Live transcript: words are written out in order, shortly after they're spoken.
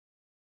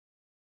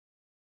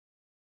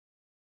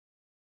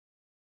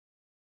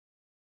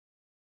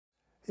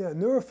Yeah,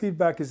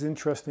 neurofeedback is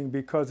interesting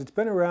because it's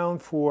been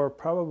around for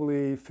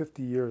probably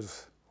 50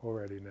 years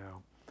already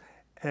now.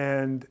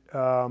 And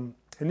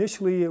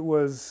initially it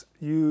was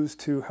used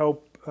to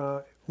help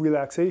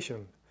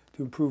relaxation,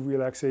 to improve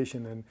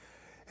relaxation. And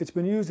it's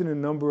been used in a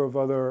number of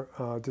other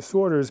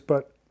disorders,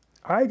 but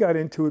I got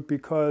into it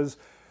because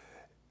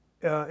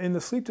in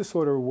the sleep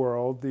disorder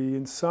world, the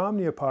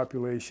insomnia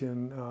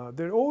population,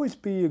 there'd always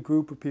be a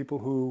group of people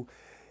who,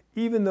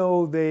 even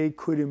though they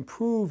could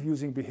improve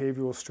using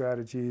behavioral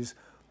strategies,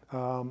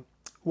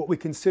 what we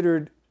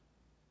considered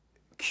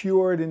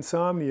cured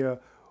insomnia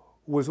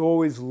was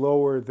always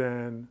lower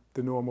than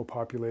the normal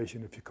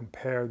population if you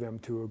compare them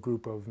to a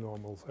group of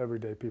normal,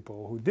 everyday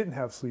people who didn't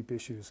have sleep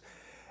issues.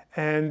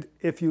 And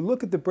if you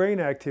look at the brain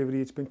activity,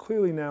 it's been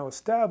clearly now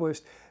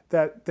established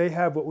that they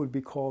have what would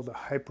be called a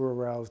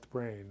hyperaroused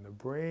brain. The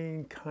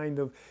brain kind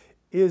of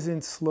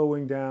isn't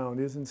slowing down,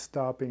 isn't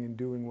stopping and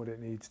doing what it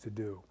needs to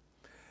do.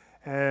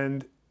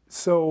 And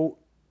so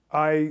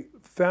I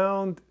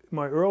found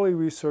my early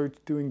research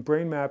doing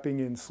brain mapping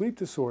in sleep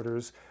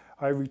disorders,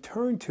 I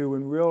returned to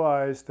and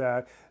realized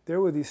that there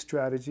were these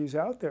strategies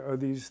out there, or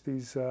these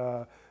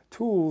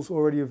tools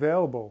already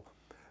available.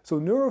 So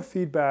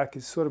neurofeedback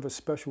is sort of a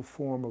special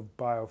form of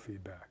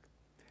biofeedback.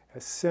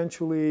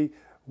 Essentially,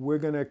 we're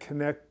going to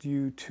connect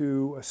you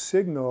to a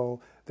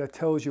signal that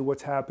tells you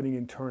what's happening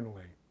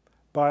internally.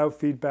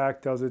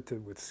 Biofeedback does it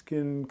with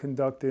skin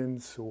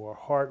conductance or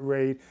heart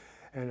rate,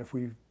 and if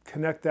we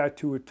connect that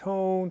to a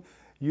tone,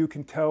 you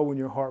can tell when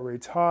your heart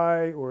rate's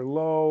high or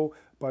low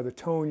by the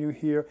tone you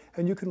hear,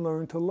 and you can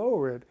learn to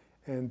lower it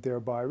and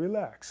thereby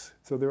relax.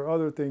 So there are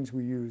other things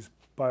we use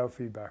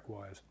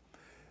biofeedback-wise.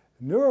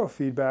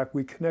 Neurofeedback,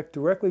 we connect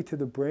directly to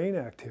the brain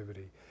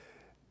activity.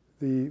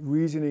 The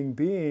reasoning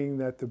being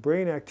that the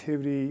brain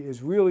activity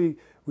is really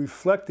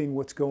reflecting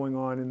what's going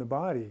on in the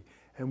body,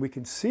 and we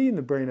can see in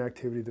the brain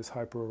activity this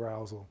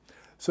hyperarousal.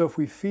 So if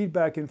we feed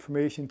back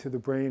information to the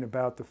brain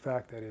about the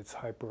fact that it's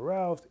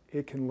hyperaroused,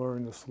 it can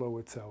learn to slow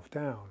itself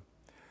down.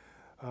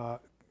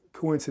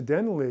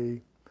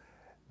 Coincidentally,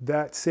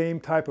 that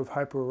same type of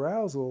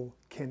hyperarousal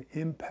can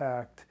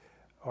impact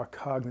our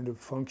cognitive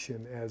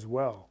function as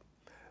well.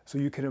 So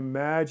you can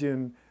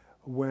imagine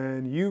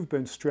when you've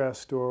been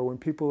stressed or when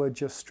people are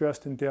just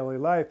stressed in daily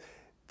life,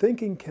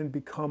 thinking can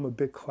become a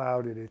bit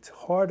clouded. It's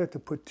harder to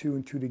put two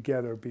and two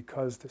together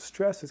because the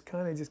stress is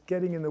kind of just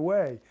getting in the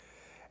way.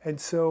 And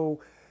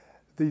so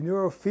the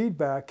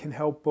neurofeedback can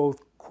help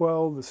both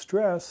quell the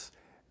stress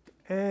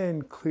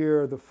and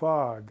clear the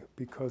fog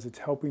because it's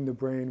helping the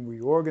brain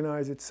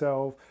reorganize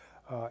itself.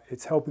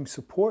 It's helping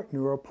support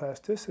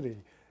neuroplasticity,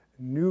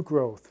 new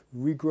growth,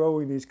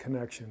 regrowing these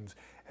connections,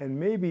 and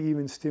maybe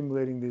even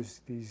stimulating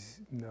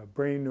these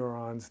brain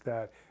neurons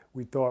that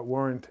we thought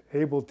weren't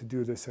able to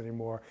do this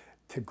anymore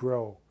to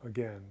grow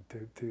again,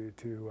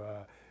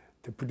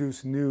 to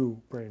produce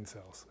new brain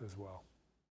cells as well.